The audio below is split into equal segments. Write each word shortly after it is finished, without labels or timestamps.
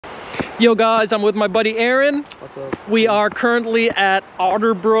Yo guys, I'm with my buddy Aaron. What's up? We are currently at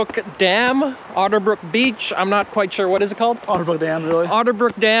Otter Brook Dam, Otter Brook Beach. I'm not quite sure, what is it called? Otter Brook Dam, really? Otter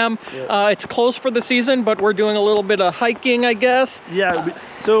Brook Dam. Yeah. It's closed for the season, but we're doing a little bit of hiking, I guess. Yeah,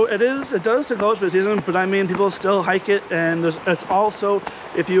 so it does close for the season, but I mean, people still hike it, and it's also,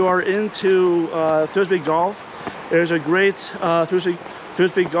 if you are into Frisbee golf, there's a great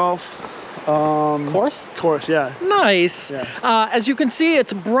Frisbee golf course, yeah. Nice. Yeah. As you can see,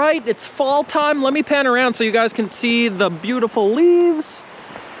 it's bright, it's fall time. Let me pan around so you guys can see the beautiful leaves.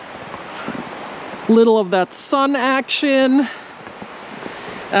 Little of that sun action.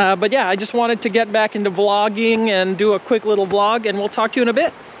 But yeah, I just wanted to get back into vlogging and do a quick little vlog, and we'll talk to you in a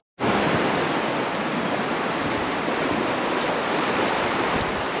bit.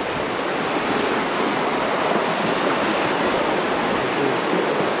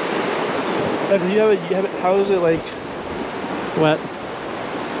 How is it like? Wet.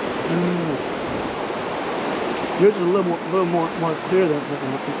 Yours is a little more clear than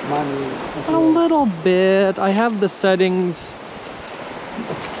mine is. A little bit. I have the settings.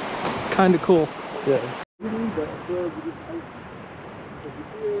 Kind of cool. Yeah.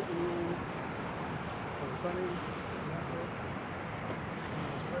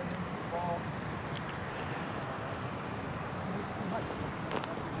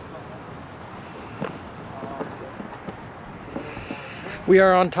 We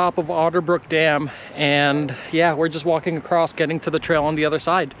are on top of Otter Brook Dam, and yeah, we're just walking across, getting to the trail on the other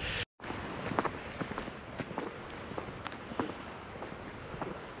side.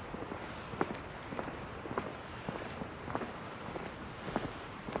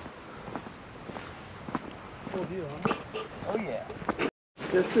 Oh yeah.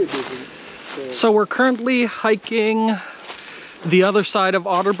 That's pretty decent. So we're currently hiking the other side of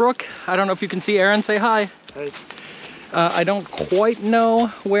Otter Brook. I don't know if you can see Aaron. Say hi. Hey. I don't quite know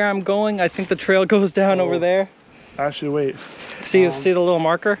where I'm going. I think the trail goes down over there. Actually, wait. See the little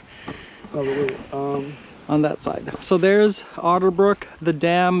marker? Oh, wait. On that side. So there's Otter Brook. The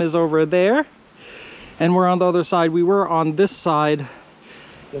dam is over there. And we're on the other side. We were on this side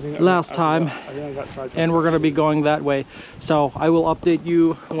last time. And we're going to be going that way. So I will update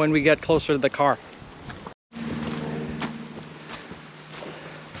you when we get closer to the car.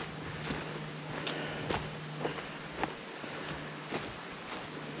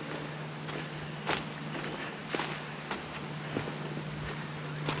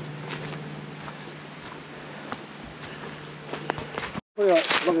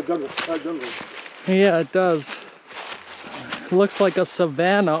 Yeah, it does. It looks like a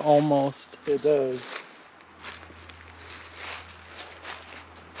savanna almost. It does.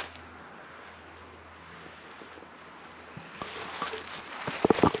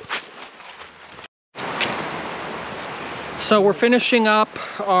 So we're finishing up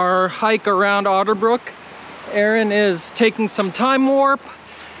our hike around Otter Brook. Aaron is taking some time warp,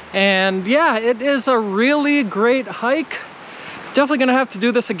 and yeah, it is a really great hike. Definitely gonna have to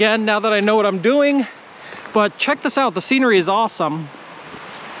do this again now that I know what I'm doing. But check this out, the scenery is awesome.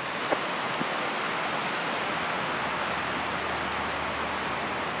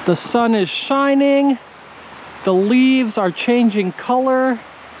 The sun is shining, the leaves are changing color,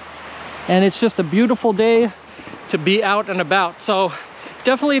 and it's just a beautiful day to be out and about. So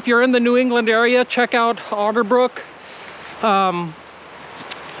definitely, if you're in the New England area, check out Otter Brook.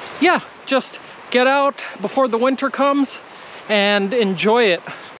 Yeah, just get out before the winter comes and enjoy it.